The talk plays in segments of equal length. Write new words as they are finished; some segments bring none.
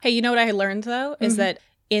Hey, you know what I learned, though, is that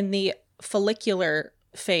in the follicular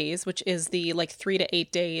phase, which is the 3 to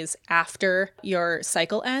 8 days after your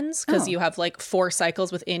cycle ends, because you have 4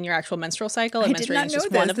 cycles within your actual menstrual cycle, and menstruation is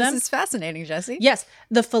just one of them. This is fascinating, Jessie. Yes.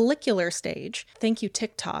 The follicular stage, thank you,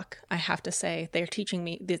 TikTok, I have to say, they're teaching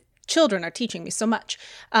me, the children are teaching me so much.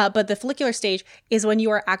 But the follicular stage is when you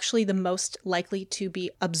are actually the most likely to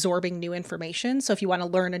be absorbing new information. So if you want to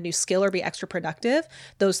learn a new skill or be extra productive,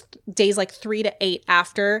 those days 3 to 8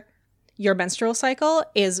 after your menstrual cycle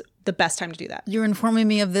is the best time to do that. You're informing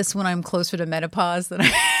me of this when I'm closer to menopause than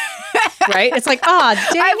I... Right? It's dang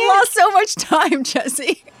I've lost so much time,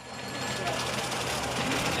 Jessie.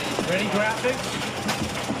 Ready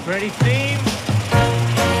graphics? Ready theme?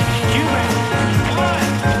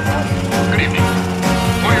 Good evening.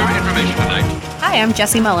 For your information tonight. Hi, I'm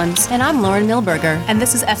Jessie Mullins. And I'm Lauren Milberger. And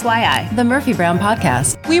this is FYI, the Murphy Brown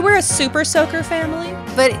Podcast. We were a super soaker family.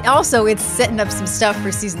 But also, it's setting up some stuff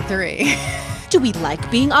for season 3. Do we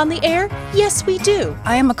like being on the air? Yes, we do.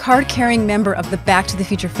 I am a card-carrying member of the Back to the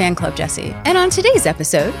Future fan club, Jessie. And on today's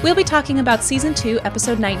episode, we'll be talking about season 2,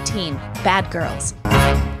 episode 19, Bad Girls.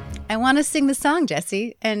 I want to sing the song,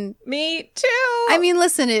 Jessie, and me too. I mean,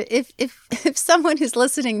 listen, if someone is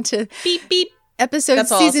listening to beep beep episode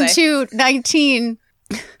season 2, 19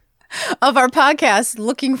 of our podcast,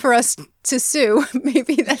 looking for us to sue,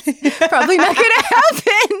 maybe that's probably not going to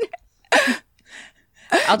happen.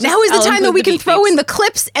 Now is the time that we can throw in the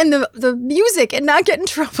clips and the music and not get in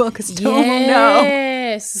trouble because no one will know.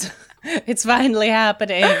 Yes, it's finally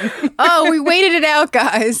happening. Oh, we waited it out,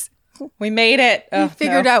 guys. We made it. We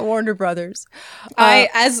figured out Warner Brothers.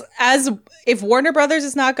 As if Warner Brothers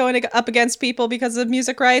is not going up against people because of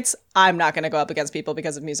music rights, I'm not going to go up against people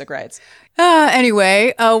because of music rights.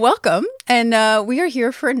 Anyway, welcome. And we are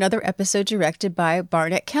here for another episode directed by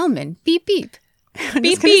Barnett Kellman. Beep, beep. I'm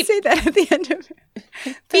beep, just beep. Say that at the end of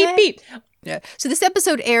it. Beep, beep. Yeah. So this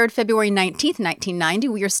episode aired February 19th, 1990.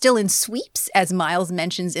 We are still in sweeps, as Miles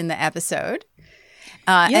mentions in the episode.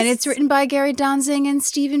 Yes. And it's written by Gary Donzing and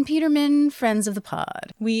Stephen Peterman, friends of the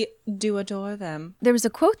pod. We do adore them. There was a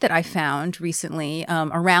quote that I found recently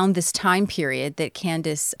around this time period that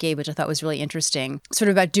Candace gave, which I thought was really interesting, sort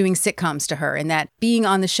of about doing sitcoms to her, and that being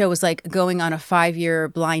on the show was like going on a 5-year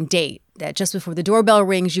blind date, that just before the doorbell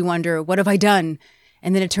rings, you wonder, what have I done?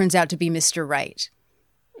 And then it turns out to be Mr. Right.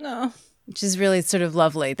 No. Which is really sort of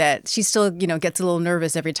lovely, that she still, gets a little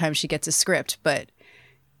nervous every time she gets a script, but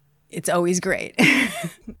it's always great.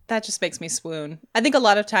 That just makes me swoon. I think a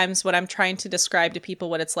lot of times when I'm trying to describe to people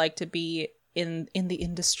what it's like to be in the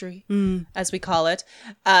industry, as we call it,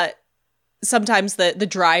 sometimes the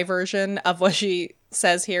dry version of what she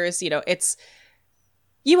says here is, it's,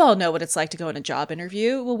 you all know what it's like to go in a job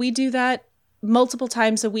interview. Well, we do that multiple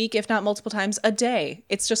times a week, if not multiple times a day.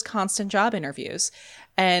 It's just constant job interviews.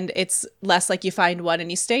 And it's less like you find one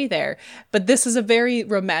and you stay there. But this is a very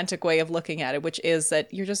romantic way of looking at it, which is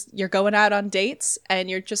that you're going out on dates and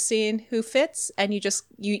you're just seeing who fits, and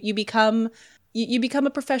you become a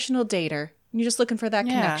professional dater. You're just looking for that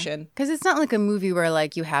connection. Because it's not like a movie where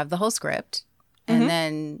you have the whole script. And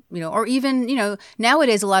then, or even,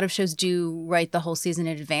 nowadays a lot of shows do write the whole season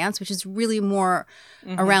in advance, which is really more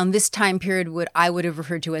around this time period what I would have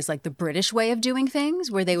referred to as the British way of doing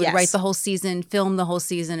things, where they would write the whole season, film the whole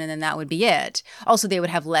season, and then that would be it. Also, they would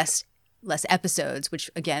have less episodes,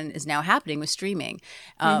 which again is now happening with streaming,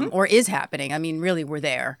 or is happening. I mean, really, we're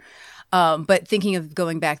there. But thinking of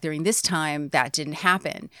going back during this time, that didn't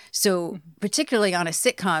happen. So particularly on a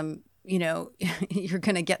sitcom, you're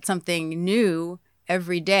going to get something new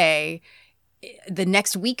every day. The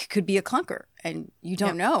next week could be a clunker, and you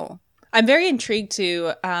don't know. I'm very intrigued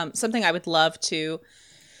to something I would love to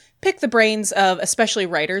pick the brains of, especially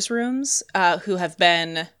writers' rooms who have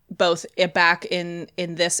been both back in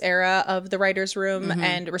this era of the writers' room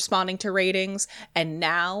and responding to ratings, and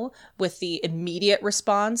now with the immediate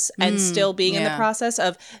response and still being in the process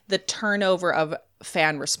of the turnover of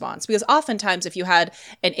fan response. Because oftentimes if you had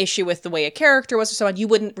an issue with the way a character was or so on, you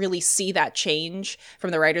wouldn't really see that change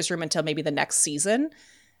from the writers' room until maybe the next season.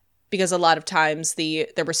 Because a lot of times the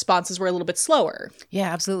responses were a little bit slower.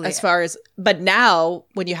 Yeah, absolutely. But now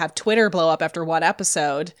when you have Twitter blow up after one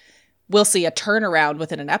episode, we'll see a turnaround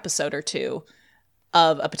within an episode or two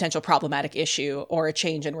of a potential problematic issue or a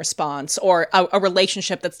change in response or a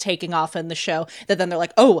relationship that's taking off in the show that then they're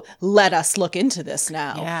like, oh, let us look into this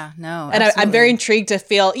now. Yeah, no, and I'm very intrigued to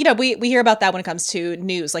feel, we hear about that when it comes to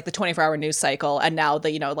news, like the 24-hour news cycle and now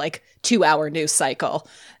the, 2-hour news cycle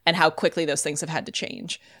and how quickly those things have had to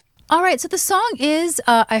change. All right, so the song is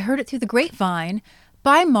I Heard It Through the Grapevine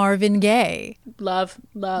by Marvin Gaye. Love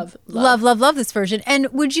Love this version. And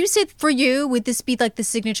would you say for you, would this be like the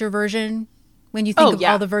signature version when you think of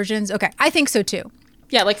all the versions? Okay, I think so too.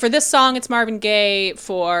 Yeah, like for this song, it's Marvin Gaye.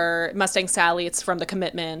 For Mustang Sally, it's from The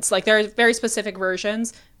Commitments. Like there are very specific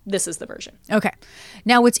versions. This is the version. Okay.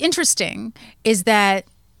 Now, what's interesting is that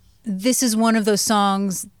this is one of those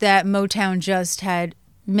songs that Motown just had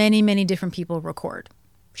many, many different people record.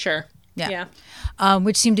 Sure. Yeah.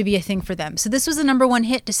 Which seemed to be a thing for them. So this was the number one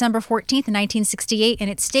hit December 14th, 1968, and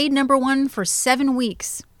it stayed number one for 7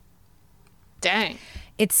 weeks. Dang.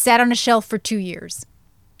 It sat on a shelf for 2 years.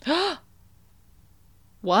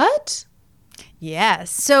 What?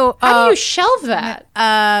 Yes. So how do you shelve that?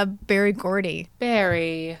 Berry Gordy.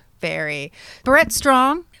 Berry. Barrett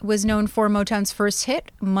Strong was known for Motown's first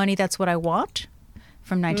hit, Money That's What I Want,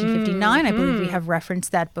 from 1959. I believe we have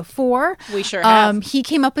referenced that before. We sure have. He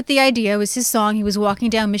came up with the idea. It was his song. He was walking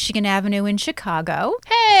down Michigan Avenue in Chicago.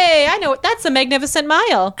 Hey, I know. That's a Magnificent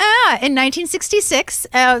Mile. In 1966.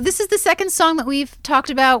 This is the second song that we've talked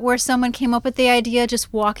about where someone came up with the idea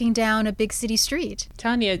just walking down a big city street.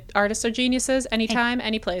 Telling you, artists are geniuses anytime,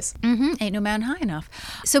 any place. Ain't no mountain high enough.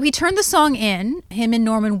 So he turned the song in. Him and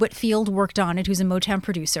Norman Whitfield worked on it, who's a Motown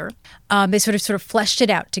producer. They sort of fleshed it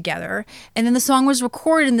out together. And then the song was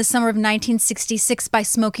recorded in the summer of 1966 by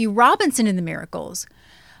Smokey Robinson and the Miracles.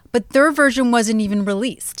 But their version wasn't even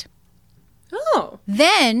released. Oh.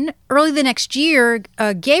 Then, early the next year,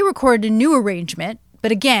 Gaye recorded a new arrangement,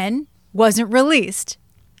 but again, wasn't released.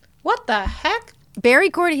 What the heck? Berry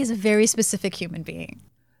Gordy is a very specific human being.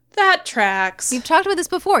 That tracks. We've talked about this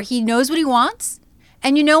before. He knows what he wants.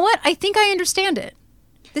 And you know what? I think I understand it.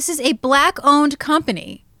 This is a Black-owned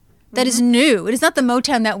company that is new. It is not the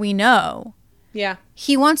Motown that we know. Yeah.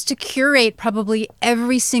 He wants to curate probably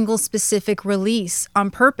every single specific release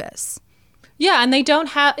on purpose. Yeah, and they don't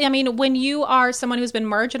have, I mean, when you are someone who's been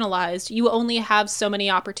marginalized, you only have so many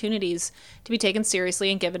opportunities to be taken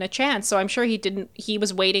seriously and given a chance. So I'm sure he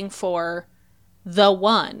was waiting for the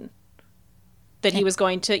one that he was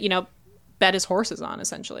going to, bet his horses on,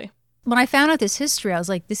 essentially. When I found out this history, I was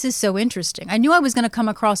like, this is so interesting. I knew I was going to come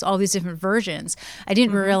across all these different versions. I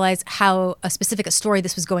didn't realize how specific a story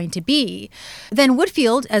this was going to be. Then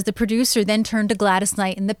Whitfield, as the producer, then turned to Gladys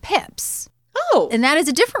Knight and the Pips. Oh. And that is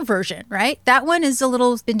a different version, right? That one is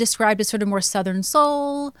been described as sort of more Southern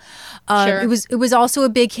soul. Sure. It was also a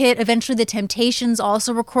big hit. Eventually, the Temptations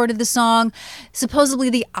also recorded the song. Supposedly,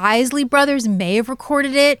 the Isley Brothers may have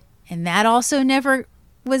recorded it, and that also never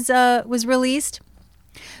was released.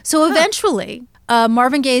 So eventually,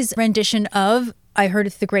 Marvin Gaye's rendition of I Heard It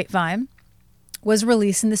Through the Grapevine was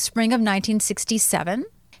released in the spring of 1967.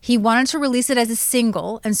 He wanted to release it as a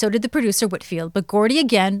single, and so did the producer Whitfield, but Gordy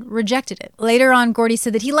again rejected it. Later on, Gordy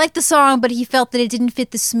said that he liked the song, but he felt that it didn't fit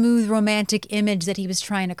the smooth, romantic image that he was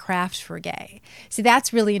trying to craft for Gaye. See,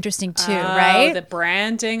 that's really interesting too, right? The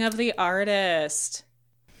branding of the artist.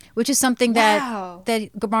 Which is something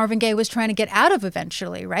that Marvin Gaye was trying to get out of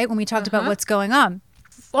eventually, right? When we talked about what's going on.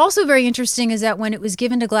 Also very interesting is that when it was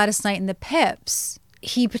given to Gladys Knight and the Pips,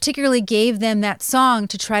 he particularly gave them that song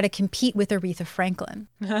to try to compete with Aretha Franklin.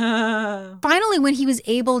 Finally, when he was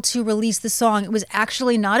able to release the song, it was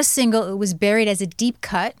actually not a single. It was buried as a deep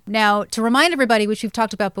cut. Now, to remind everybody, which we've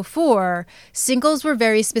talked about before, singles were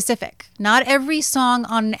very specific. Not every song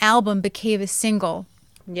on an album became a single.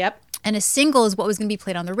 Yep. And a single is what was going to be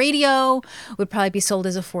played on the radio, would probably be sold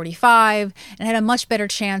as a 45, and had a much better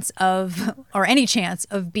chance of, or any chance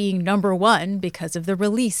of being number one because of the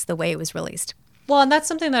release, the way it was released. Well, and that's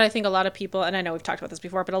something that I think a lot of people, and I know we've talked about this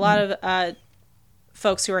before, but a lot of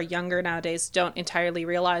folks who are younger nowadays don't entirely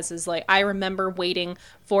realize is like, I remember waiting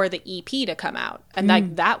for the EP to come out. And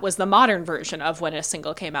like that was the modern version of when a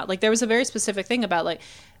single came out. Like there was a very specific thing about like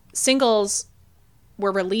singles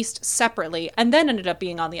were released separately and then ended up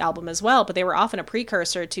being on the album as well, but they were often a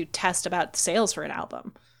precursor to test about sales for an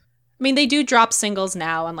album. I mean, they do drop singles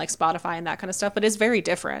now on like Spotify and that kind of stuff, but it's very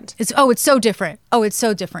different. It's so different. It's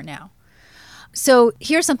so different now. So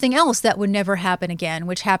here's something else that would never happen again,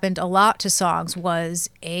 which happened a lot to songs, was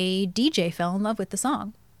a DJ fell in love with the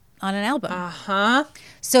song on an album. Uh-huh.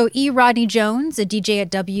 So E. Rodney Jones, a DJ at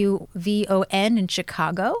WVON in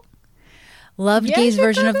Chicago, loved Gaye's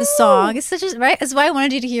version of the song. It's such a, right? That's why I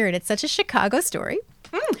wanted you to hear it. It's such a Chicago story.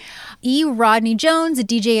 E. Rodney Jones, a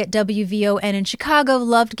DJ at WVON in Chicago,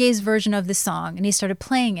 loved Gaye's version of the song, and he started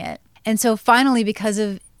playing it. And so finally, because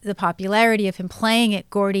of the popularity of him playing it,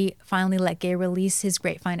 Gordy finally let Gaye release his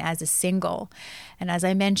Grapevine as a single. And as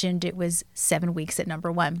I mentioned, it was 7 weeks at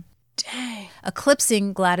number one. Dang.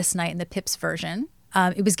 Eclipsing Gladys Knight and the Pips version.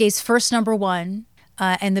 It was Gaye's first number one.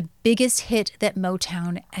 And the biggest hit that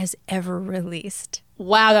Motown has ever released.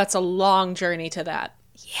 Wow, that's a long journey to that.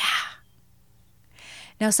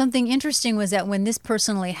 Now, something interesting was that when this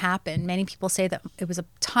personally happened, many people say that it was a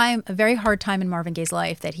very hard time in Marvin Gaye's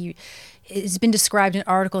life, that it's been described in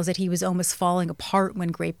articles that he was almost falling apart when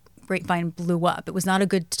Grapevine blew up. It was not a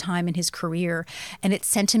good time in his career, and it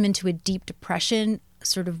sent him into a deep depression,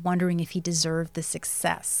 sort of wondering if he deserved the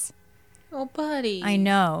success. Oh, buddy. I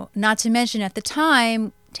know. Not to mention, at the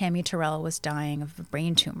time, Tammy Terrell was dying of a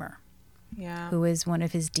brain tumor. Yeah. Who was one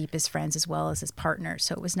of his deepest friends as well as his partner.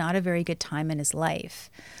 So it was not a very good time in his life.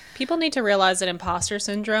 People need to realize that imposter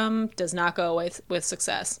syndrome does not go away with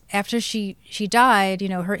success. After she died,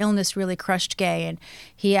 her illness really crushed Gaye, and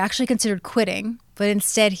he actually considered quitting, but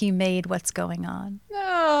instead he made What's Going On.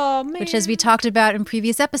 Oh, man. Which, as we talked about in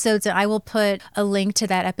previous episodes, and I will put a link to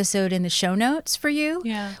that episode in the show notes for you,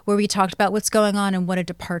 where we talked about What's Going On and what a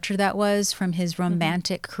departure that was from his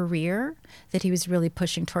romantic career that he was really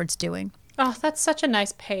pushing towards doing. Oh, that's such a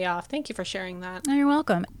nice payoff. Thank you for sharing that. Oh, you're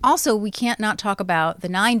welcome. Also, we can't not talk about the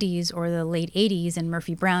 90s or the late 80s and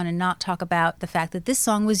Murphy Brown and not talk about the fact that this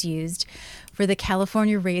song was used for the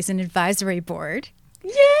California Raisin Advisory Board.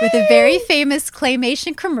 Yay! With a very famous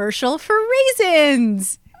claymation commercial for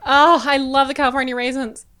raisins. Oh, I love the California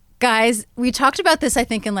raisins. Guys, we talked about this, I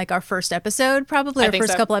think, in like our first episode, probably our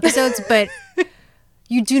first couple episodes, but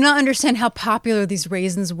you do not understand how popular these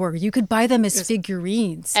raisins were. You could buy them as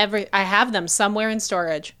figurines. I have them somewhere in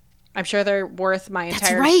storage. I'm sure they're worth my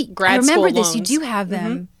entire grad I school remember this. loans. You do have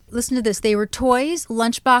them. Listen to this. They were toys,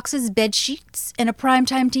 lunchboxes, bed sheets, and a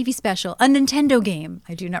primetime TV special. A Nintendo game.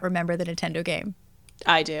 I do not remember the Nintendo game.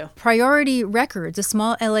 I do. Priority Records, a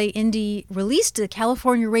small LA indie, released a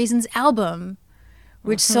California Raisins album,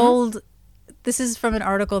 which sold... This is from an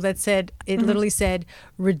article that said, it literally said,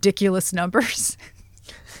 ridiculous numbers.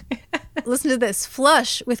 Listen to this.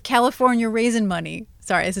 Flush with California raisin money.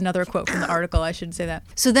 Sorry, it's another quote from the article. I shouldn't say that.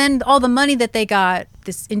 So then all the money that they got,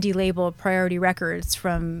 this indie label, Priority Records,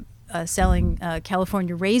 from selling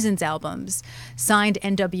California Raisins albums, signed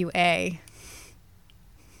NWA.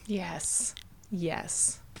 Yes.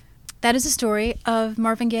 Yes. That is a story of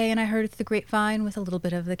Marvin Gaye and I Heard It Through the Grapevine with a little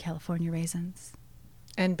bit of the California Raisins.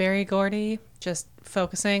 And Berry Gordy just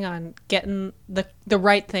focusing on getting the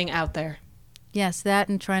right thing out there. Yes, that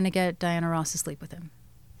and trying to get Diana Ross to sleep with him.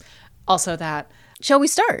 Also that. Shall we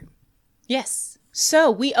start? Yes. So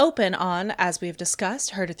we open on, as we've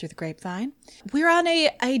discussed, Heard It Through the Grapevine. We're on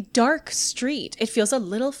a dark street. It feels a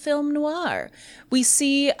little film noir. We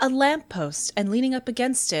see a lamppost, and leaning up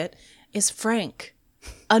against it is Frank,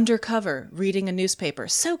 undercover, reading a newspaper.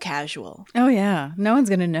 So casual. Oh, yeah. No one's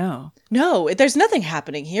going to know. No, there's nothing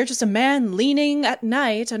happening here. Just a man leaning at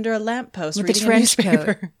night under a lamppost with reading a trench a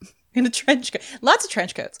newspaper. Coat. In a trench coat. Lots of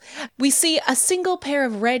trench coats. We see a single pair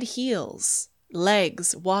of red heels,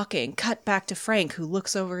 legs, walking, cut back to Frank, who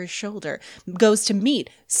looks over his shoulder, goes to meet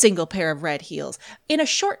single pair of red heels in a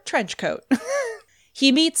short trench coat.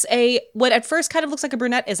 He meets what at first kind of looks like a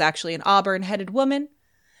brunette is actually an auburn-headed woman,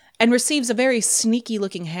 and receives a very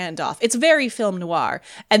sneaky-looking handoff. It's very film noir.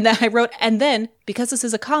 And then I wrote, and then, because this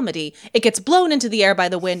is a comedy, it gets blown into the air by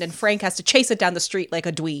the wind, and Frank has to chase it down the street like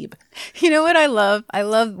a dweeb. You know what I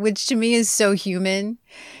love? which to me is so human,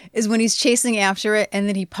 is when he's chasing after it, and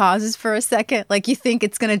then he pauses for a second, like you think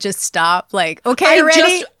it's going to just stop. Like, okay,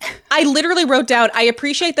 ready? I literally wrote down, I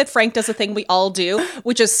appreciate that Frank does a thing we all do,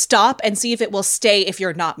 which is stop and see if it will stay if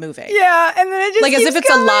you're not moving. Yeah, and then it just like as if it's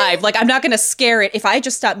going. alive. Like I'm not going to scare it. If I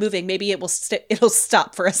just stop moving, maybe it'll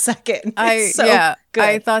stop for a second. Good.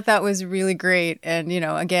 I thought that was really great. And,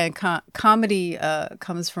 again, comedy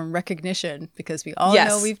comes from recognition because we all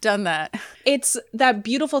know we've done that. It's that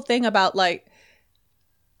beautiful thing about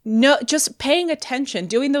just paying attention,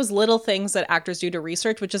 doing those little things that actors do to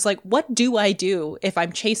research, which is like, what do I do if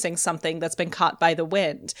I'm chasing something that's been caught by the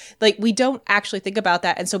wind? Like, we don't actually think about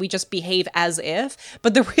that. And so we just behave as if.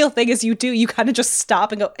 But the real thing is you kind of just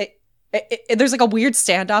stop and go, there's like a weird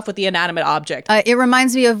standoff with the inanimate object. It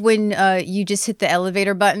reminds me of when you just hit the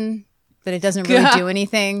elevator button, but it doesn't really do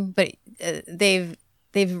anything. But they've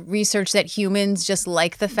researched that humans just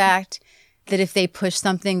like the fact that if they push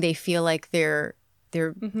something, they feel like they're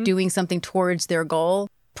doing something towards their goal.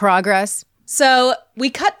 Progress. So we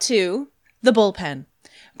cut to the bullpen.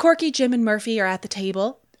 Corky, Jim, and Murphy are at the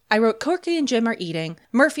table. I wrote, Corky and Jim are eating.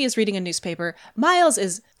 Murphy is reading a newspaper. Miles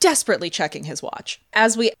is desperately checking his watch.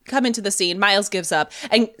 As we come into the scene, Miles gives up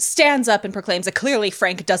and stands up and proclaims that clearly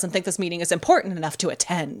Frank doesn't think this meeting is important enough to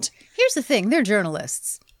attend. Here's the thing. They're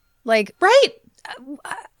like, right?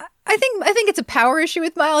 I think it's a power issue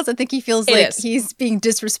with Miles. I think he feels like he's being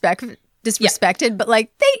disrespected, but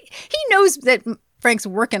he knows that Frank's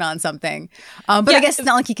working on something. But I guess it's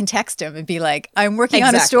not like he can text him and be like, I'm working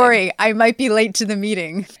on a Exactly. story. I might be late to the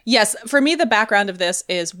meeting. Yes, for me, the background of this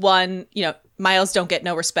is one, Miles don't get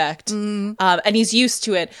no respect, and he's used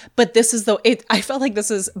to it. But this is I felt like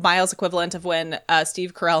this is Miles' equivalent of when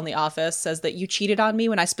Steve Carell in The Office says that you cheated on me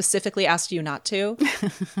when I specifically asked you not to.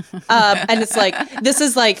 And it's like, this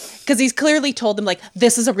is like, because he's clearly told them, like,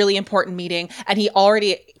 this is a really important meeting. And he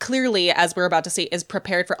already clearly, as we're about to see, is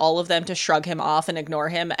prepared for all of them to shrug him off and ignore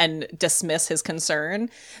him and dismiss his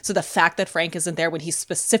concern. So the fact that Frank isn't there when he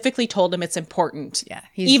specifically told him it's important,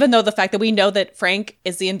 even though the fact that we know that Frank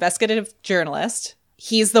is the investigative journalist,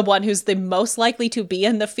 he's the one who's the most likely to be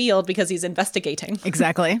in the field because he's investigating.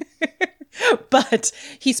 Exactly. But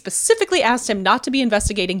he specifically asked him not to be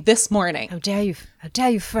investigating this morning. How dare you? How dare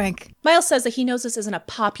you, Frank? Miles says that he knows this isn't a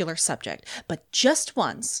popular subject, but just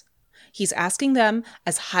once, he's asking them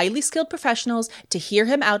as highly skilled professionals to hear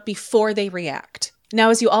him out before they react. Now,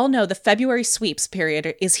 as you all know, the February sweeps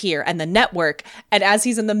period is here and the network. And as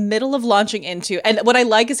he's in the middle of launching into, and what I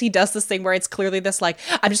like is he does this thing where it's clearly this like,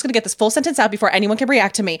 I'm just going to get this full sentence out before anyone can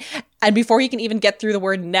react to me. And before he can even get through the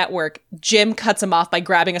word network, Jim cuts him off by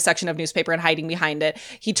grabbing a section of newspaper and hiding behind it.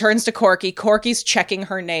 He turns to Corky. Corky's checking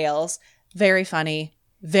her nails. Very funny,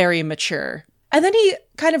 very mature. And then he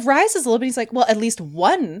kind of rises a little bit. He's like, well, at least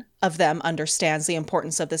one of them understands the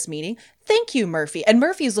importance of this meeting. Thank you, Murphy. And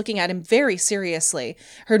Murphy is looking at him very seriously.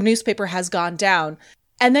 Her newspaper has gone down.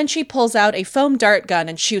 And then she pulls out a foam dart gun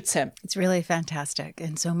and shoots him. It's really fantastic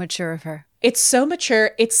and so mature of her. It's so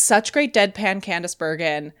mature. It's such great deadpan Candice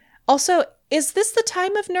Bergen. Also, is this the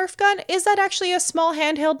time of Nerf gun? Is that actually a small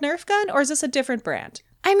handheld Nerf gun, or is this a different brand?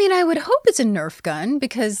 I mean, I would hope it's a Nerf gun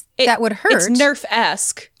because that would hurt. It's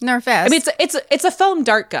Nerf-esque. Nerf-esque. I mean, it's a foam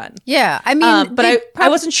dart gun. Yeah, I mean, but I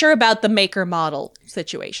wasn't sure about the maker model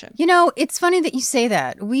situation. You know, it's funny that you say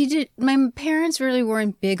that. My parents really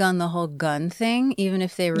weren't big on the whole gun thing, even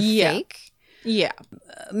if they were fake. Yeah.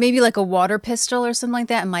 Maybe like a water pistol or something like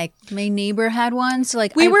that. And my neighbor had one. So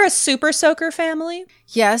like we were a Super Soaker family.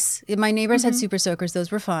 Yes, my neighbors had Super Soakers.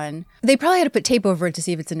 Those were fun. They probably had to put tape over it to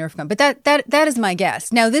see if it's a Nerf gun. But that is my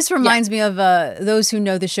guess. Now, this reminds me of those who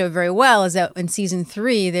know the show very well, is that in season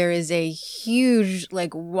 3, there is a huge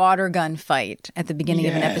like water gun fight at the beginning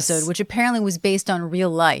of an episode, which apparently was based on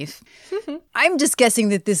real life. I'm just guessing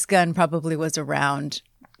that this gun probably was around.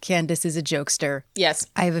 Candice is a jokester. Yes.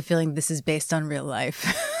 I have a feeling this is based on real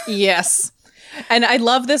life. Yes. And I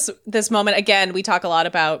love this moment. Again, we talk a lot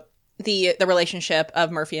about the relationship of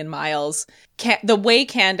Murphy and Miles. The way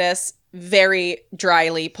Candice very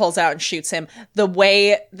dryly pulls out and shoots him. The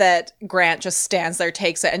way that Grant just stands there,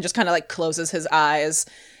 takes it, and just kind of like closes his eyes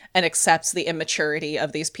and accepts the immaturity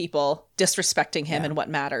of these people disrespecting him and what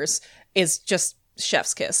matters is just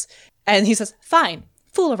chef's kiss. And he says, fine,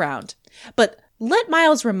 fool around. But let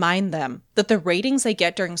Miles remind them that the ratings they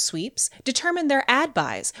get during sweeps determine their ad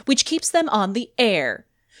buys, which keeps them on the air.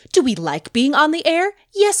 Do we like being on the air?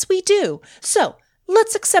 Yes, we do. So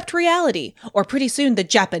let's accept reality, or pretty soon the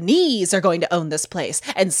Japanese are going to own this place,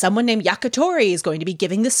 and someone named Yakitori is going to be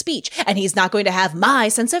giving the speech, and he's not going to have my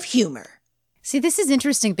sense of humor. See, this is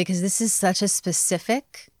interesting because this is such a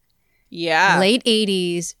specific late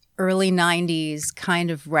 80s, early 90s kind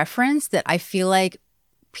of reference that I feel like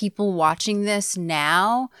people watching this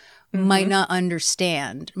now might not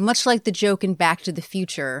understand. Much like the joke in Back to the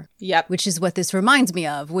Future, which is what this reminds me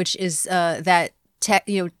of, which is that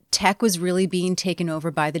tech was really being taken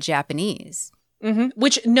over by the Japanese.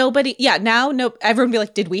 Which nobody, everyone would be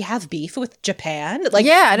like, did we have beef with Japan? Like,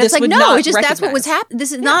 and it's like, no, it's just recognize. that's what was happening.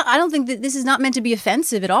 This is not, I don't think that this is not meant to be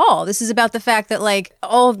offensive at all. This is about the fact that like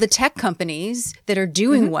all of the tech companies that are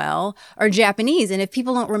doing well are Japanese. And if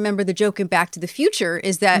people don't remember the joke in Back to the Future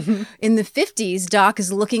is that in the 50s, Doc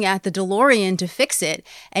is looking at the DeLorean to fix it.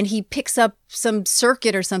 And he picks up some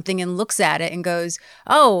circuit or something and looks at it and goes,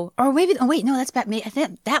 no, that's I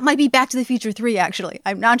think that might be Back to the Future 3, actually.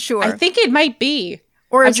 I'm not sure. I think it might be.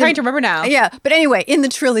 Or I'm trying to remember now. Yeah. But anyway, in the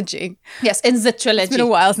trilogy. Yes, in the trilogy. It's been a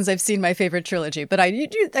while since I've seen my favorite trilogy, but I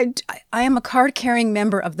am a card-carrying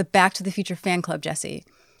member of the Back to the Future fan club, Jesse.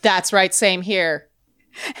 That's right. Same here.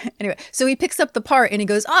 Anyway, so he picks up the part and he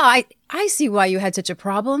goes, I see why you had such a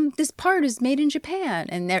problem. This part is made in Japan.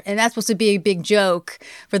 And that's supposed to be a big joke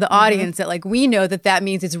for the audience that like we know that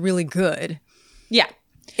means it's really good. Yeah.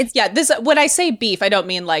 When I say beef, I don't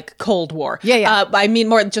mean like Cold War. Yeah. I mean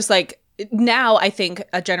more just like now I think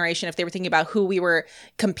a generation, if they were thinking about who we were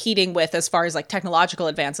competing with as far as like technological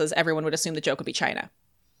advances, everyone would assume the joke would be China.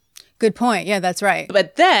 Good point. Yeah, that's right.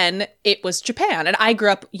 But then it was Japan, and I grew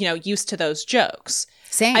up, used to those jokes.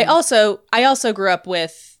 Same. I also grew up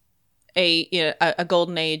with a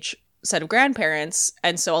golden age set of grandparents.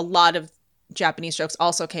 And so a lot of Japanese jokes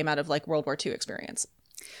also came out of like World War II experience.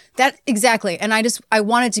 That exactly. And I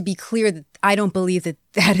wanted to be clear that I don't believe that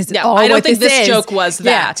is No, all I don't what think this is. joke was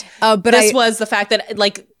that. Yeah. But this was the fact that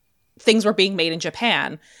like things were being made in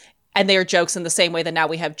Japan, and they are jokes in the same way that now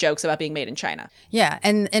we have jokes about being made in China. Yeah,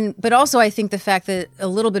 and but also I think the fact that a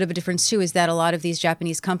little bit of a difference too is that a lot of these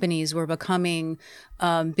Japanese companies were becoming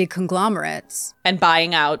big conglomerates And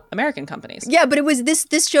buying out American companies. Yeah, but it was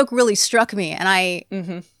this joke really struck me, and I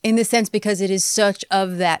in the sense because it is such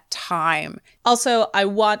of that time. Also, I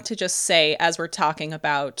want to just say, as we're talking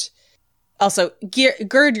about, also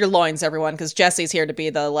gird your loins, everyone, because Jesse's here to be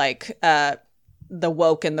the like the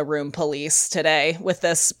woke in the room police today with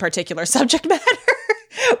this particular subject matter.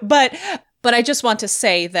 but I just want to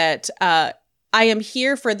say that I am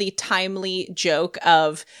here for the timely joke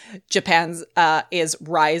of Japan's is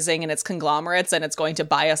rising in its conglomerates and it's going to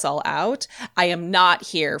buy us all out. I am not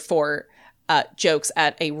here for jokes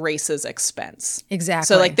at a race's expense. Exactly.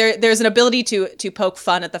 So like there's an ability to poke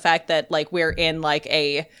fun at the fact that like we're in like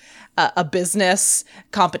a business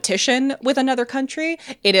competition with another country.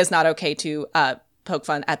 It is not okay to poke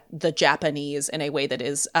fun at the Japanese in a way that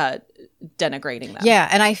is denigrating them. Yeah,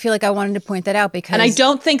 and I feel like I wanted to point that out because... And I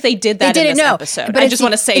don't think they did that in this episode. But I just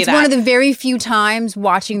want to say it's that. It's one of the very few times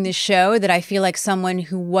watching this show that I feel like someone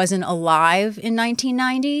who wasn't alive in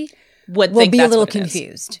 1990 will be a little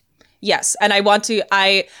confused. Yes, and I want to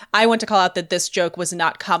call out that this joke was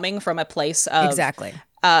not coming from a place of... Exactly.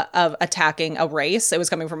 Of attacking a race. It was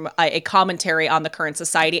coming from a commentary on the current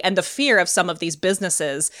society and the fear of some of these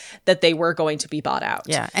businesses that they were going to be bought out.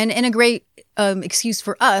 Yeah, and a great excuse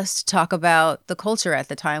for us to talk about the culture at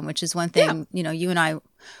the time, which is one thing, you know, you and I,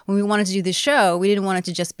 when we wanted to do this show, we didn't want it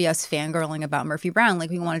to just be us fangirling about Murphy Brown.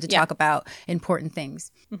 Like, we wanted to talk about important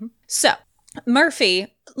things. Mm-hmm. So,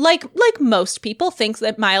 Murphy, like most people, thinks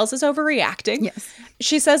that Miles is overreacting. Yes.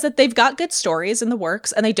 She says that they've got good stories in the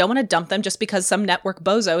works and they don't want to dump them just because some network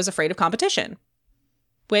bozo is afraid of competition.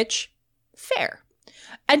 Which, fair.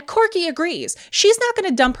 And Corky agrees. She's not going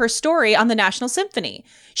to dump her story on the National Symphony.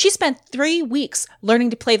 She spent 3 weeks learning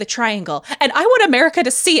to play the triangle, and I want America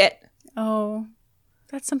to see it. Oh,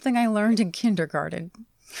 that's something I learned in kindergarten.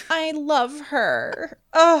 I love her.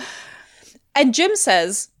 Oh. And Jim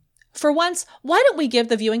says, for once, why don't we give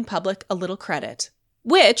the viewing public a little credit?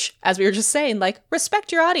 Which, as we were just saying, like,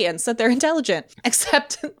 respect your audience, that they're intelligent.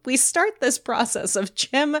 Except we start this process of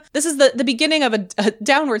Jim. This is the beginning of a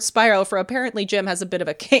downward spiral for apparently Jim has a bit of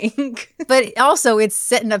a kink. But also it's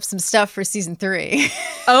setting up some stuff for season 3.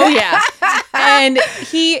 Oh, yeah. And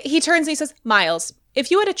he turns and he says, Miles, if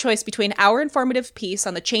you had a choice between our informative piece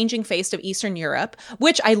on the changing face of Eastern Europe,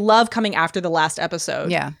 which I love coming after the last episode.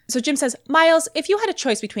 Yeah. So Jim says, Miles, if you had a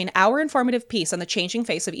choice between our informative piece on the changing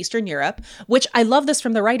face of Eastern Europe, which I love this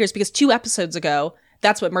from the writers because 2 episodes ago,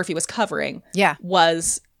 that's what Murphy was covering. Yeah.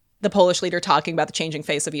 Was the Polish leader talking about the changing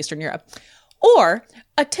face of Eastern Europe. Or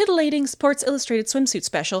a titillating Sports Illustrated swimsuit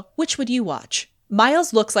special, which would you watch?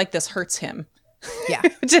 Miles looks like this hurts him. Yeah.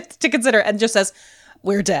 to consider and just says,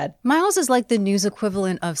 we're dead. Miles is like the news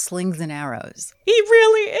equivalent of Slings and Arrows. He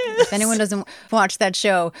really is. If anyone doesn't watch that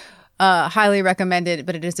show, highly recommend it.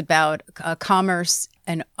 But it is about commerce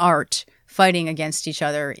and art fighting against each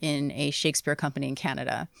other in a Shakespeare company in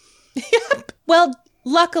Canada. Yep. Well,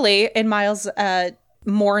 luckily, in Miles'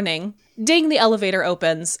 morning, ding, the elevator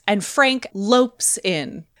opens and Frank lopes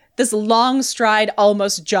in. This long stride,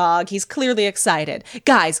 almost jog. He's clearly excited.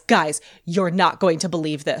 Guys, you're not going to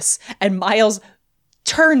believe this. And Miles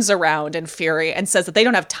turns around in fury and says that they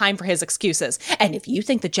don't have time for his excuses. And if you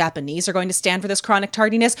think the Japanese are going to stand for this chronic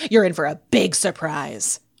tardiness, you're in for a big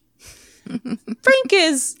surprise. Frank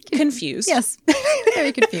is confused. Yes,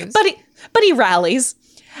 very confused. But he rallies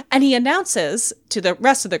and he announces to the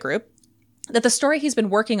rest of the group that the story he's been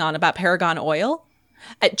working on about Paragon Oil,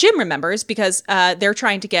 Jim remembers because they're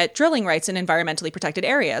trying to get drilling rights in environmentally protected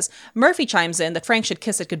areas. Murphy chimes in that Frank should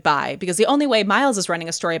kiss it goodbye because the only way Miles is running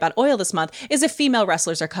a story about oil this month is if female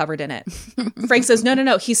wrestlers are covered in it. Frank says,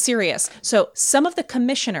 no, he's serious. So some of the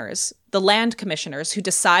commissioners, the land commissioners who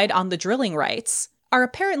decide on the drilling rights, are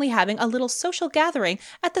apparently having a little social gathering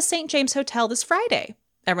at the St. James Hotel this Friday.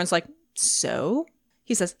 Everyone's like, so?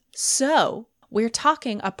 He says, so we're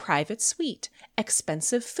talking a private suite,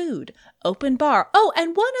 expensive food, open bar. Oh,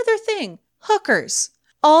 and one other thing, hookers,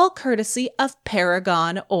 all courtesy of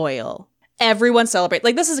Paragon Oil. Everyone celebrate.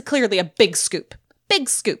 Like, this is clearly a big scoop. Big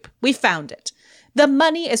scoop. We found it. The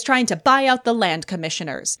money is trying to buy out the land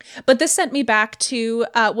commissioners. But this sent me back to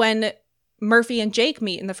when Murphy and Jake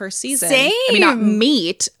meet in the first season. Same. I mean, not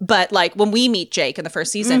meet, but like when we meet Jake in the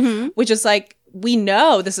first season, which is like, we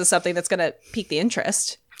know this is something that's going to pique the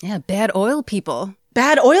interest. Yeah, bad oil people.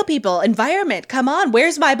 Bad oil people, environment, come on,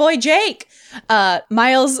 where's my boy Jake?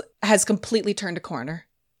 Miles has completely turned a corner.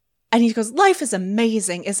 And he goes, life is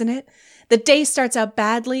amazing, isn't it? The day starts out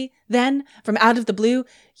badly, then, from out of the blue,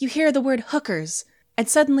 you hear the word hookers, and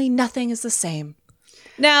suddenly nothing is the same.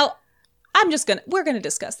 Now, we're gonna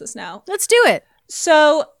discuss this now. Let's do it.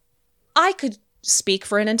 So, I could speak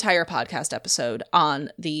for an entire podcast episode on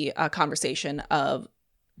the conversation of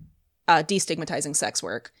destigmatizing sex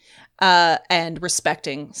work and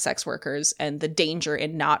respecting sex workers and the danger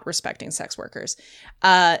in not respecting sex workers.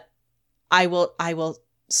 I will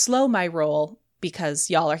slow my roll because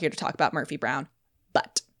y'all are here to talk about Murphy Brown,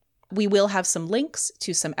 but we will have some links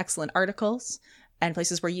to some excellent articles and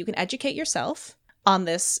places where you can educate yourself on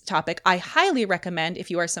this topic. I highly recommend, if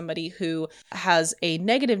you are somebody who has a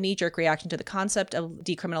negative knee-jerk reaction to the concept of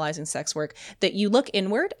decriminalizing sex work, that you look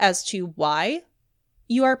inward as to why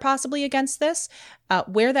you are possibly against this,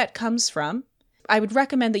 where that comes from. I would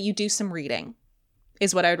recommend that you do some reading,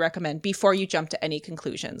 is what I would recommend before you jump to any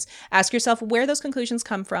conclusions. Ask yourself where those conclusions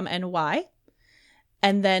come from and why,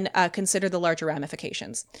 and then consider the larger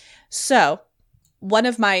ramifications. So one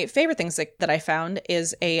of my favorite things that I found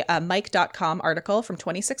is a Mic.com article from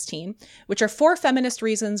 2016, which are 4 feminist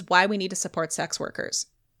reasons why we need to support sex workers.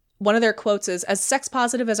 One of their quotes is, as sex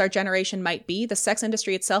positive as our generation might be, the sex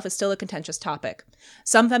industry itself is still a contentious topic.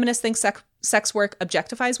 Some feminists think sex work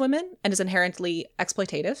objectifies women and is inherently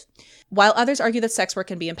exploitative, while others argue that sex work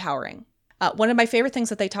can be empowering. One of my favorite things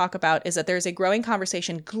that they talk about is that there's a growing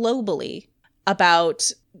conversation globally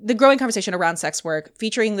about the growing conversation around sex work,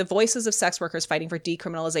 featuring the voices of sex workers fighting for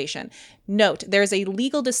decriminalization. Note, there is a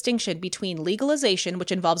legal distinction between legalization,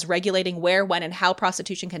 which involves regulating where, when, and how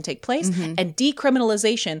prostitution can take place, and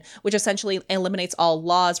decriminalization, which essentially eliminates all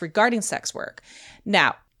laws regarding sex work.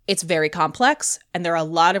 Now, it's very complex, and there are a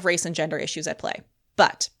lot of race and gender issues at play.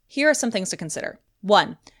 But here are some things to consider.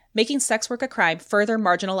 1, making sex work a crime further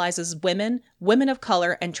marginalizes women, women of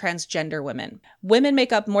color, and transgender women. Women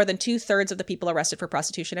make up more than 2/3 of the people arrested for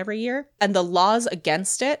prostitution every year, and the laws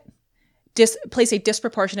against it place a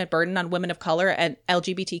disproportionate burden on women of color and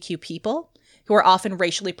LGBTQ people, who are often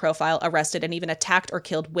racially profiled, arrested, and even attacked or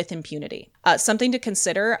killed with impunity. Something to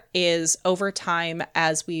consider is over time,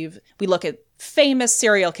 as we look at famous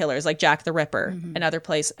serial killers like Jack the Ripper and other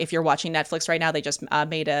places. If you're watching Netflix right now, they just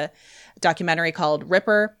made a documentary called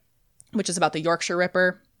Ripper, which is about the Yorkshire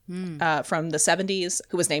Ripper from the 70s,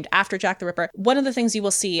 who was named after Jack the Ripper. One of the things you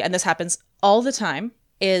will see, and this happens all the time,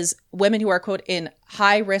 is women who are, quote, in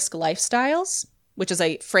high-risk lifestyles, which is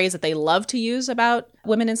a phrase that they love to use about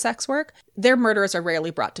women in sex work. Their murderers are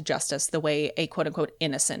rarely brought to justice the way a, quote, unquote,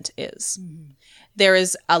 innocent is. There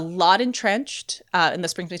is a lot entrenched, and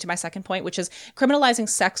this brings me to my second point, which is criminalizing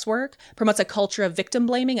sex work promotes a culture of victim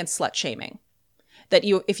blaming and slut shaming. That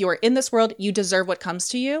if you are in this world, you deserve what comes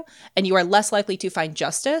to you, and you are less likely to find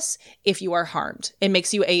justice if you are harmed. It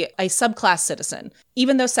makes you a subclass citizen.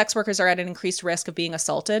 Even though sex workers are at an increased risk of being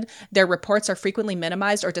assaulted, their reports are frequently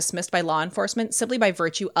minimized or dismissed by law enforcement simply by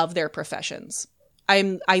virtue of their professions.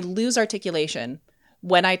 I lose articulation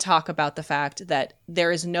when I talk about the fact that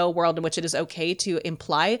there is no world in which it is okay to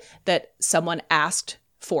imply that someone asked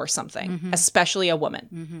for something, especially a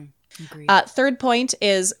woman. Third point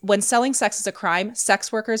is, when selling sex is a crime, sex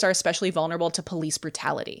workers are especially vulnerable to police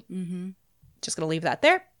brutality. Just going to leave that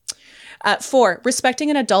there. 4, respecting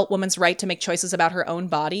an adult woman's right to make choices about her own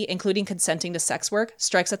body, including consenting to sex work,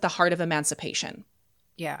 strikes at the heart of emancipation.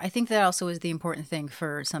 Yeah, I think that also is the important thing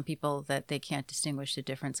for some people, that they can't distinguish the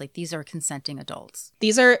difference. Like, these are consenting adults.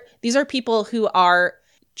 These are people who are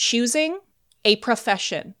choosing a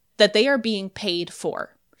profession that they are being paid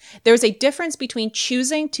for. There's a difference between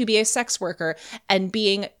choosing to be a sex worker and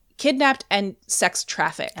being kidnapped and sex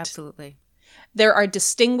trafficked. Absolutely. There are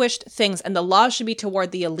distinguished things, and the law should be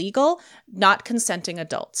toward the illegal, not consenting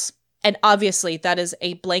adults. And obviously, that is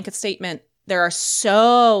a blanket statement. There are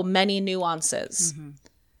so many nuances.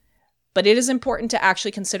 But it is important to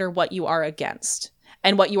actually consider what you are against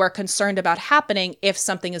and what you are concerned about happening if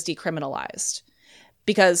something is decriminalized.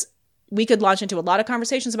 Because we could launch into a lot of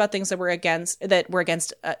conversations about things that we're against,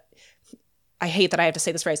 I hate that I have to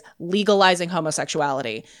say this phrase, legalizing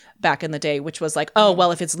homosexuality back in the day, which was like, oh,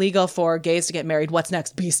 well, if it's legal for gays to get married, what's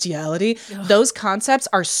next? Bestiality? Those concepts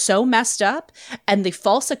are so messed up. And the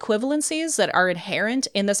false equivalencies that are inherent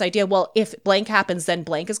in this idea, well, if blank happens, then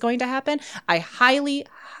blank is going to happen. I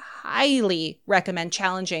highly recommend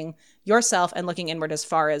challenging yourself and looking inward as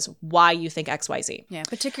far as why you think XYZ. Yeah,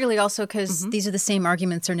 particularly also because these are the same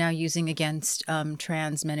arguments are now using against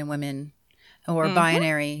trans men and women or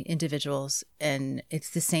binary individuals. And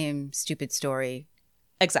it's the same stupid story.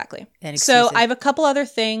 Exactly. And So exclusive. I have a couple other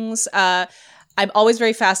things. I'm always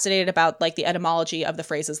very fascinated about like the etymology of the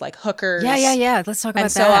phrases like hookers. Yeah. Let's talk about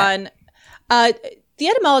And so that. on. The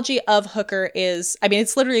etymology of hooker is, I mean,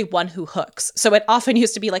 it's literally one who hooks. So it often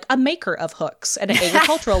used to be like a maker of hooks and an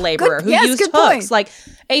agricultural laborer who yes, used good hooks, point. like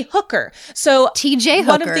a hooker. So TJ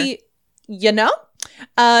one Hooker. of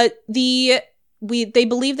the, they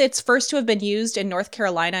believe that it's first to have been used in North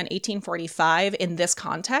Carolina in 1845 in this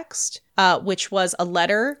context, which was a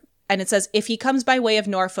letter. And it says, if he comes by way of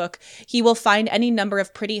Norfolk, he will find any number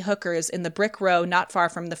of pretty hookers in the brick row not far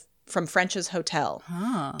from French's Hotel.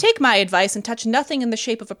 Take my advice and touch nothing in the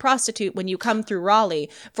shape of a prostitute when you come through Raleigh,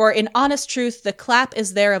 for in honest truth, the clap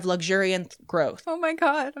is there of luxuriant growth. Oh my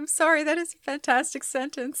God. I'm sorry. That is a fantastic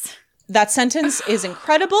sentence. That sentence is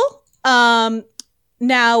incredible.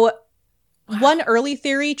 Now, one early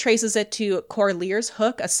theory traces it to Corlear's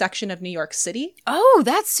Hook, a section of New York City. Oh,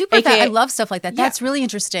 that's super. AKA I love stuff like that. That's really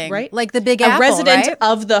interesting. Right? Like the Big A Apple, resident right?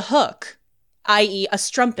 of the Hook, i.e. a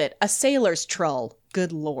strumpet, a sailor's trull.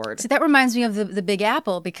 Good Lord. So that reminds me of the Big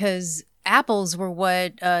Apple, because apples were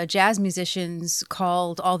what jazz musicians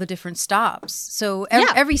called all the different stops. So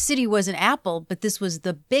every city was an apple, but this was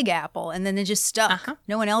the Big Apple, and then they just stuck.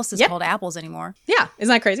 No one else is called apples anymore. Yeah,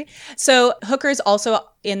 isn't that crazy? So hookers also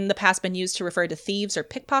in the past been used to refer to thieves or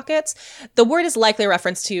pickpockets. The word is likely a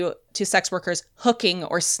reference to sex workers hooking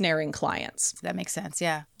or snaring clients. That makes sense,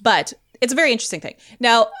 yeah. But it's a very interesting thing.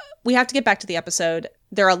 Now, we have to get back to the episode.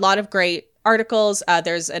 There are a lot of great articles.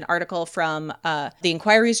 There's an article from the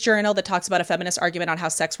Inquiry's Journal that talks about a feminist argument on how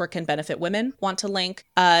sex work can benefit women. Want to link.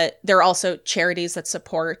 There are also charities that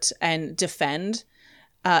support and defend,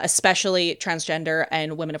 especially transgender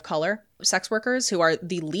and women of color sex workers, who are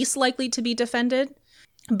the least likely to be defended.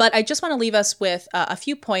 But I just want to leave us with a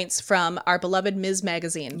few points from our beloved Ms.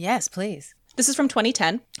 Magazine. Yes, please. This is from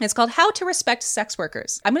 2010. It's called How to Respect Sex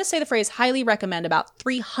Workers. I'm going to say the phrase highly recommend about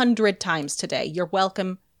 300 times today. You're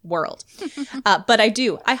welcome, world. But I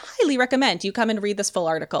highly recommend you come and read this full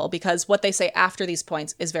article, because what they say after these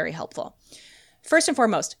points is very helpful. First and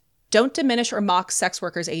foremost, don't diminish or mock sex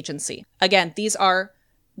workers' agency. Again, these are,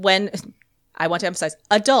 when, I want to emphasize,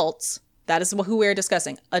 adults, that is who we're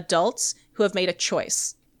discussing, adults who have made a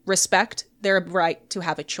choice. Respect their right to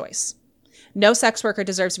have a choice. No sex worker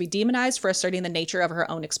deserves to be demonized for asserting the nature of her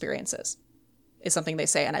own experiences, is something they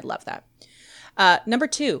say, and I love that. Number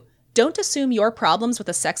 2, don't assume your problems with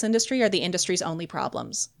the sex industry are the industry's only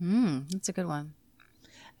problems. That's a good one.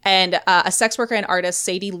 And a sex worker and artist,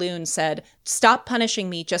 Sadie Loon, said, stop punishing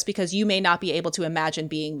me just because you may not be able to imagine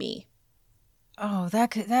being me. Oh,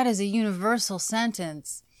 that is a universal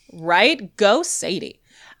sentence. Right? Go, Sadie.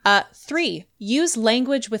 3, use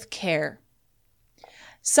language with care.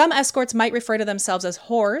 Some escorts might refer to themselves as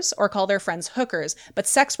whores or call their friends hookers, but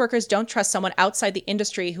sex workers don't trust someone outside the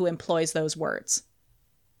industry who employs those words.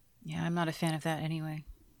 Yeah, I'm not a fan of that anyway.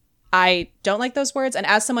 I don't like those words, and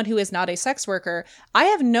as someone who is not a sex worker, I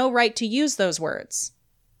have no right to use those words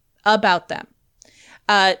about them.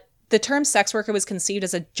 The term sex worker was conceived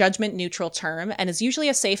as a judgment-neutral term and is usually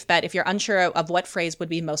a safe bet if you're unsure of what phrase would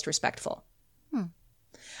be most respectful.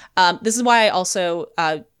 This is why I also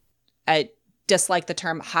dislike the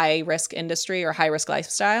term high-risk industry or high-risk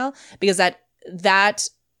lifestyle, because that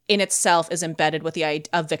in itself is embedded with the idea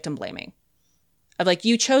of victim blaming. Of like,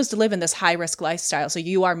 you chose to live in this high-risk lifestyle, so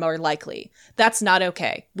you are more likely. That's not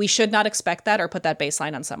okay. We should not expect that or put that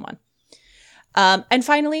baseline on someone. And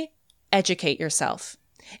finally, educate yourself.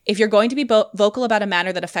 If you're going to be vocal about a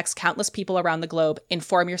matter that affects countless people around the globe,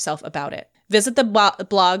 inform yourself about it. Visit the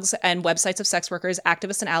blogs and websites of sex workers,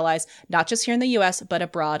 activists, and allies, not just here in the US, but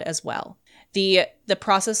abroad as well. The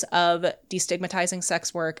process of destigmatizing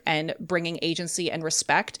sex work and bringing agency and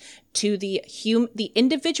respect to the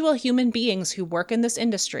individual human beings who work in this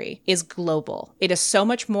industry is global. It is so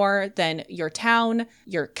much more than your town,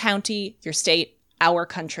 your county, your state, our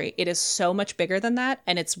country. It is so much bigger than that,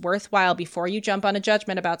 and it's worthwhile before you jump on a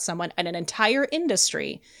judgment about someone and an entire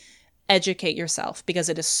industry. Educate yourself, because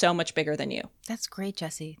it is so much bigger than you. Have great,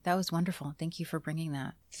 Jessie. That was wonderful. Thank you for bringing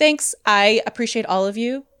that. Thanks. I appreciate all of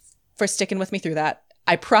you for sticking with me through that.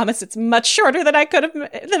 I promise it's much shorter than I could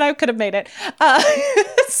have made it.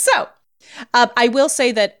 So I will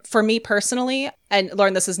say that for me personally, and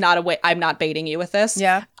Lauren, this is not a way, I'm not baiting you with this.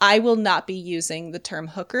 Yeah. I will not be using the term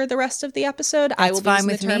hooker the rest of the episode. I will be using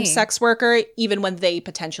the term sex worker, even when they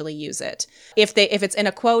potentially use it. If it's in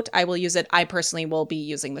a quote, I will use it. I personally will be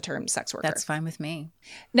using the term sex worker. That's fine with me.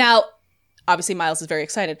 Now, obviously Miles is very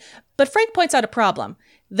excited, but Frank points out a problem.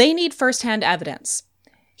 They need firsthand evidence.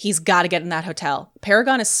 He's got to get in that hotel.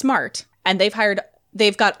 Paragon is smart, and they've hired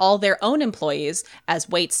they've got all their own employees as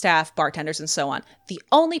wait staff, bartenders, and so on. The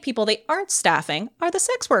only people they aren't staffing are the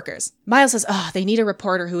sex workers. Miles says, they need a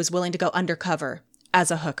reporter who is willing to go undercover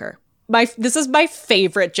as a hooker. This is my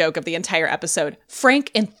favorite joke of the entire episode.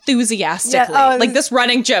 Frank enthusiastically, this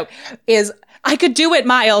running joke is, I could do it,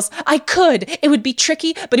 Miles. I could. It would be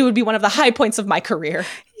tricky, but it would be one of the high points of my career.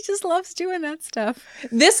 He just loves doing that stuff.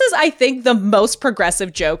 This is, I think, the most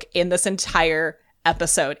progressive joke in this entire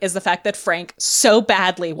episode is the fact that Frank so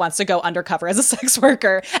badly wants to go undercover as a sex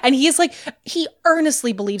worker. And he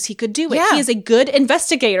earnestly believes he could do it. Yeah. He is a good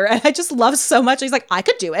investigator. And I just love so much. He's like, I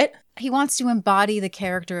could do it. He wants to embody the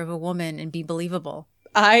character of a woman and be believable.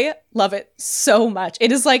 I love it so much.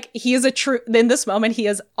 It is like he is in this moment, he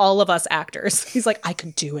is all of us actors. He's like, I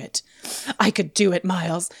could do it. I could do it,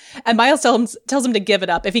 Miles. And Miles tells him to give it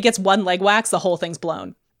up. If he gets one leg wax, the whole thing's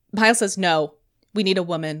blown. Miles says, no, we need a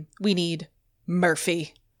woman. We need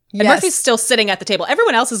Murphy. And Murphy's still sitting at the table.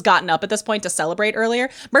 Everyone else has gotten up at this point to celebrate earlier.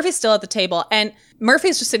 Murphy's still at the table, and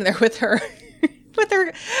Murphy's just sitting there with her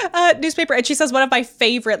newspaper, and she says one of my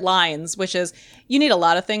favorite lines, which is, you need a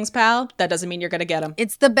lot of things, pal. That doesn't mean you're going to get them.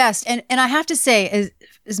 It's the best. And I have to say,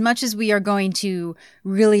 as much as we are going to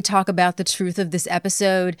really talk about the truth of this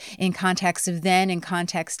episode in context of then, in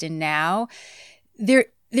context in now, there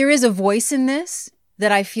is a voice in this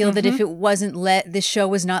that I feel that if it wasn't this show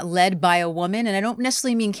was not led by a woman, and I don't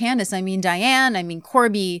necessarily mean Candace, I mean Diane, I mean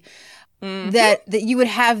Corby, that you would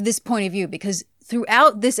have this point of view, because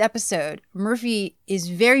throughout this episode, Murphy is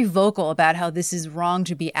very vocal about how this is wrong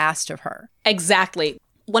to be asked of her. Exactly.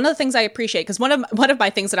 One of the things I appreciate, because one of my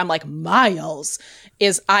things that I'm like, Miles,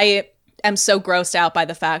 is I am so grossed out by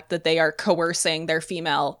the fact that they are coercing their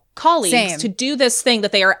female colleagues to do this thing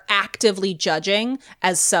that they are actively judging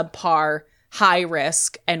as subpar, high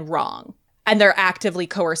risk, and wrong. And they're actively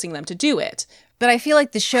coercing them to do it. But I feel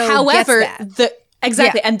like the show gets that.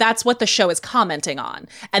 Exactly. Yeah. And that's what the show is commenting on.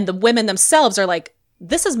 And the women themselves are like,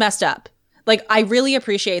 this is messed up. Like, I really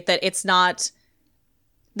appreciate that it's not,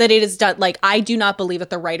 that it is done. Like, I do not believe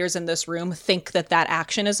that the writers in this room think that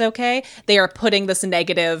action is okay. They are putting this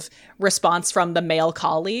negative response from the male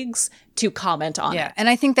colleagues to comment on it. Yeah. And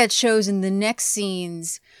I think that shows in the next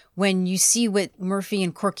scenes when you see what Murphy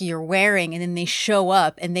and Corky are wearing, and then they show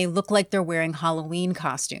up and they look like they're wearing Halloween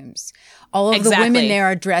costumes. All of the women there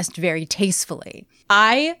are dressed very tastefully.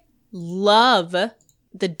 I love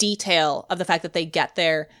the detail of the fact that they get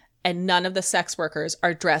there and none of the sex workers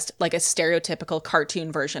are dressed like a stereotypical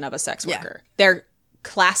cartoon version of a sex worker. They're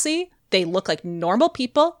classy. They look like normal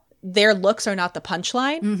people. Their looks are not the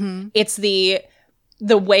punchline. It's the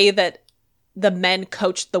way that the men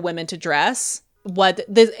coached the women to dress. What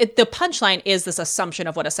the punchline is, this assumption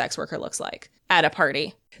of what a sex worker looks like at a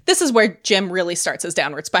party. This is where Jim really starts his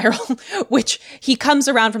downward spiral, which he comes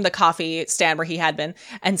around from the coffee stand where he had been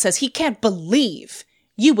and says he can't believe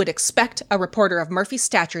you would expect a reporter of Murphy's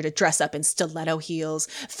stature to dress up in stiletto heels,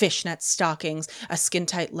 fishnet stockings, a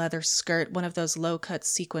skin-tight leather skirt, one of those low-cut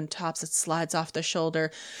sequin tops that slides off the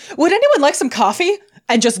shoulder. Would anyone like some coffee?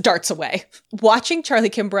 And just darts away. Watching Charlie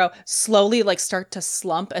Kimbrough slowly start to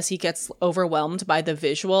slump as he gets overwhelmed by the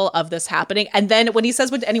visual of this happening. And then when he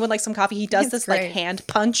says, would anyone like some coffee? He does this hand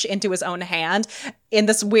punch into his own hand in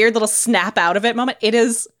this weird little snap out of it moment.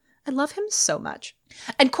 I love him so much.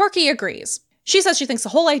 And Corky agrees. She says she thinks the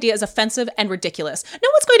whole idea is offensive and ridiculous. No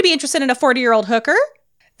one's going to be interested in a 40-year-old hooker.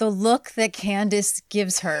 The look that Candace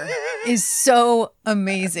gives her is so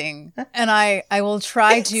amazing. And I will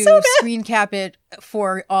try to screen cap it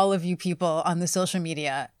for all of you people on the social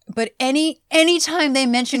media. But anytime they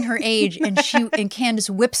mention her age and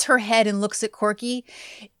Candace whips her head and looks at Corky,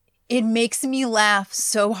 it makes me laugh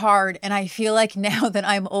so hard. And I feel like now that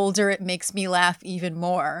I'm older, it makes me laugh even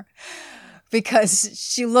more. Because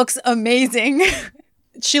she looks amazing.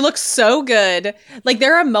 She looks so good.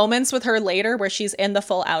 There are moments with her later where she's in the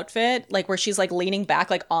full outfit, where she's leaning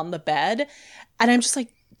back on the bed. And I'm just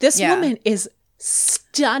like, this woman is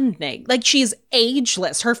stunning. She's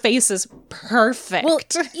ageless. Her face is perfect. Well,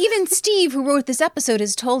 even Steve, who wrote this episode,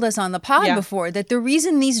 has told us on the pod before that the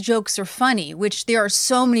reason these jokes are funny, which there are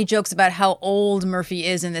so many jokes about how old Murphy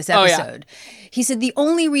is in this episode. He said the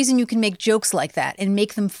only reason you can make jokes like that and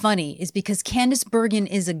make them funny is because Candice Bergen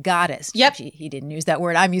is a goddess. Yep. He didn't use that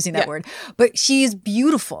word. I'm using that word. But she is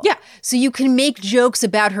beautiful. Yeah. So you can make jokes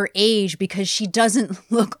about her age because she doesn't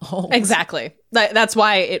look old. Exactly. That's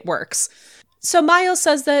why it works. So Miles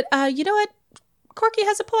says that, you know what? Corky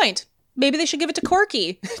has a point. Maybe they should give it to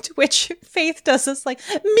Corky. To which Faith does this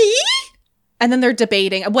me? And then they're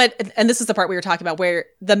debating and this is the part we were talking about where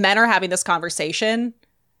the men are having this conversation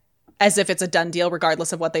as if it's a done deal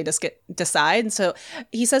regardless of what they decide. And so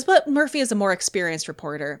he says, but Murphy is a more experienced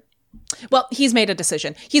reporter. Well, he's made a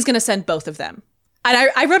decision. He's going to send both of them.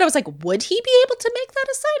 And I wrote, I was like, would he be able to make that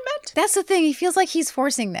assignment? That's the thing. He feels like he's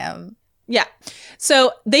forcing them. Yeah.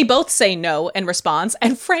 So they both say no in response.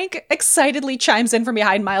 And Frank excitedly chimes in from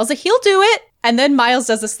behind Miles that he'll do it. And then Miles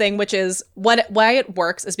does this thing, which is why it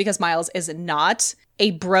works is because Miles is not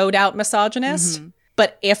a broed out misogynist. Mm-hmm.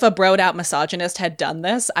 But if a broed out misogynist had done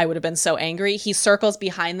this, I would have been so angry. He circles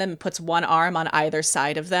behind them and puts one arm on either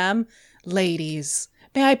side of them. Ladies,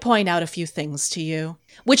 may I point out a few things to you?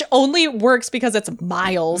 Which only works because it's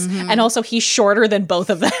Miles. Mm-hmm. And also he's shorter than both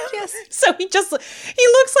of them. Yes. So he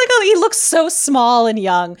looks so small and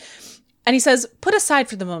young. And he says, put aside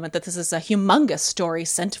for the moment that this is a humongous story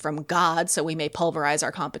sent from God, so we may pulverize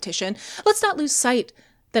our competition. Let's not lose sight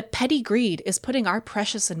that petty greed is putting our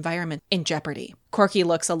precious environment in jeopardy. Corky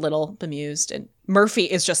looks a little bemused, and Murphy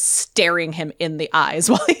is just staring him in the eyes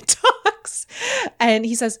while he talks. And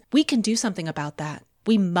he says, we can do something about that.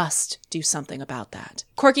 We must do something about that.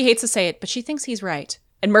 Corky hates to say it, but she thinks he's right.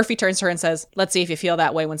 And Murphy turns to her and says, let's see if you feel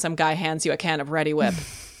that way when some guy hands you a can of Ready Whip.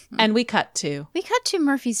 And we cut to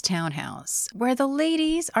Murphy's townhouse, where the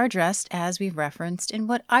ladies are dressed, as we've referenced, in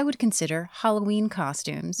what I would consider Halloween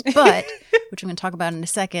costumes, but, which I'm going to talk about in a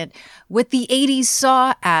second, what the 80s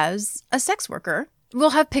saw as a sex worker. We'll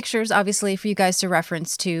have pictures, obviously, for you guys to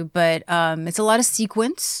reference to, but it's a lot of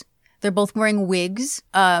sequins. They're both wearing wigs.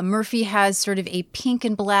 Murphy has sort of a pink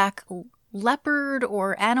and black leopard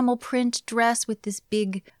or animal print dress with this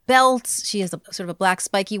big belt. She has a sort of a black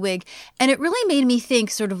spiky wig. And it really made me think,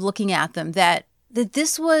 sort of looking at them, that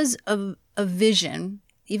this was a vision,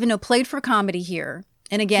 even though played for comedy here.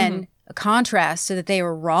 And again, a contrast so that they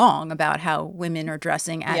were wrong about how women are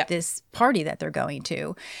dressing at this party that they're going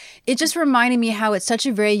to. It just reminded me how at such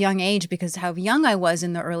a very young age, because how young I was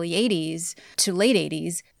in the early 80s to late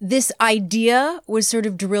 80s, this idea was sort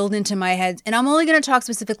of drilled into my head. And I'm only going to talk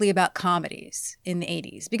specifically about comedies in the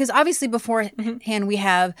 80s, because obviously beforehand we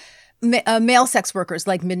have male sex workers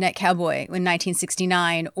like Midnight Cowboy in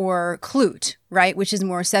 1969, or Klute, right, which is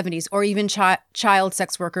more 70s, or even child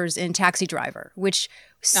sex workers in Taxi Driver, which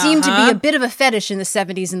seemed to be a bit of a fetish in the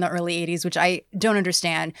 70s and the early 80s, which I don't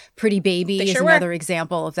understand. Pretty Baby is another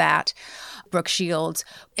example of that. Brooke Shields.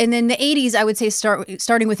 And then the 80s, I would say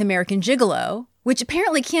starting with American Gigolo, which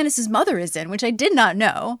apparently Candace's mother is in, which I did not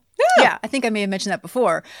know. Yeah, I think I may have mentioned that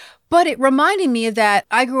before. But it reminded me of that.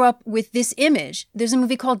 I grew up with this image. There's a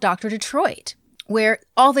movie called Dr. Detroit, where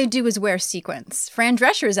all they do is wear sequins. Fran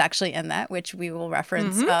Drescher is actually in that, which we will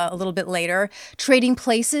reference a little bit later. Trading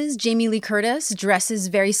Places, Jamie Lee Curtis dresses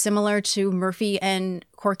very similar to Murphy and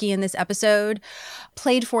Corky in this episode.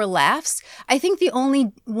 Played for Laughs. I think the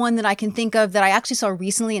only one that I can think of that I actually saw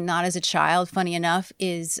recently and not as a child, funny enough,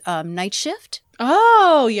 is Night Shift.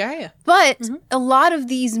 Oh, yeah. But a lot of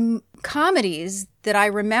these comedies that I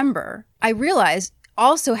remember, I realize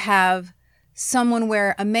also have someone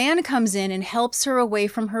where a man comes in and helps her away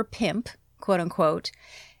from her pimp, quote unquote,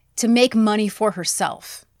 to make money for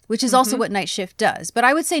herself, which is also what Night Shift does. But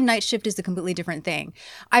I would say Night Shift is a completely different thing.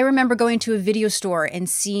 I remember going to a video store and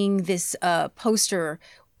seeing this poster,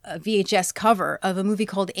 a VHS cover of a movie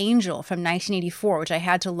called Angel from 1984, which I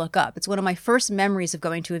had to look up. It's one of my first memories of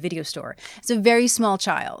going to a video store. It's a very small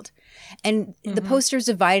child. And the poster is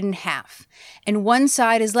divided in half. And one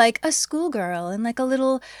side is like a schoolgirl and like a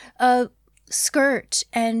little skirt,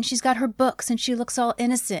 and she's got her books and she looks all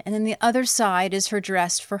innocent. And then the other side is her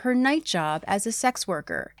dressed for her night job as a sex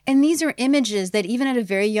worker. And these are images that even at a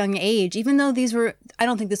very young age, even though these were, I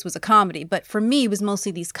don't think this was a comedy, but for me, it was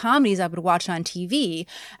mostly these comedies I would watch on TV.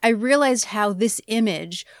 I realized how this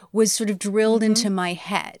image was sort of drilled into my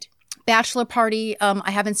head. Bachelor Party, I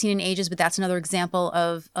haven't seen in ages, but that's another example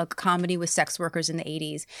of a comedy with sex workers in the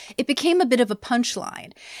 80s. It became a bit of a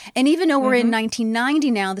punchline. And even though we're in 1990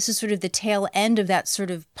 now, this is sort of the tail end of that sort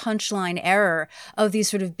of punchline era of these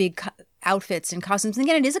sort of big outfits and costumes. And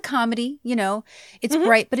again, it is a comedy, you know, it's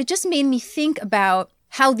bright, but it just made me think about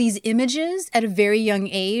how these images at a very young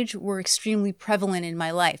age were extremely prevalent in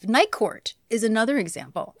my life. Night Court is another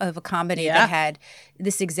example of a comedy that had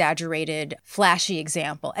this exaggerated, flashy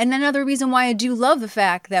example. And another reason why I do love the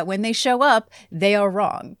fact that when they show up, they are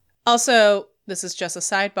wrong. Also, this is just a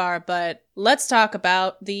sidebar, but let's talk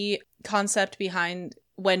about the concept behind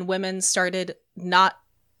when women started not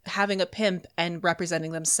having a pimp and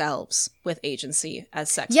representing themselves with agency as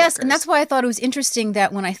sex workers. And that's why I thought it was interesting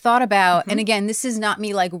that when I thought about, and again, this is not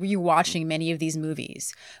me like rewatching many of these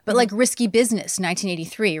movies, but like Risky Business,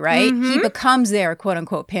 1983, right? He becomes their quote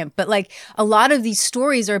unquote pimp. But like a lot of these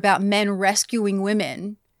stories are about men rescuing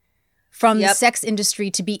women from the sex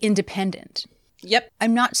industry to be independent. Yep.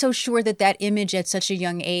 I'm not so sure that image at such a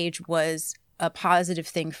young age was a positive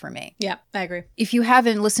thing for me. Yeah, I agree. If you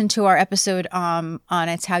haven't listened to our episode on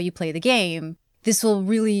It's How You Play the Game, this will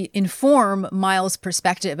really inform Miles'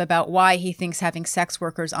 perspective about why he thinks having sex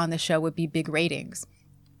workers on the show would be big ratings.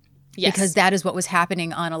 Yes. Because that is what was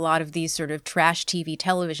happening on a lot of these sort of trash TV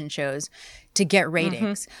television shows to get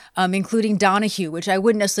ratings, including Donahue, which I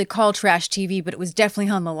wouldn't necessarily call trash TV, but it was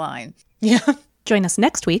definitely on the line. Yeah. Join us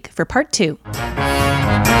next week for part 2.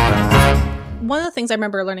 One of the things I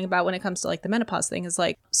remember learning about when it comes to like the menopause thing is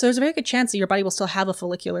like, so there's a very good chance that your body will still have a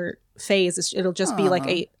follicular phase. It'll just be like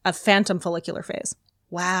a phantom follicular phase.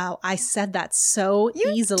 Wow, I said that so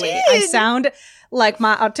easily. did. I sound like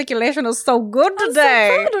my articulation is so good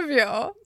today. I'm so proud of you.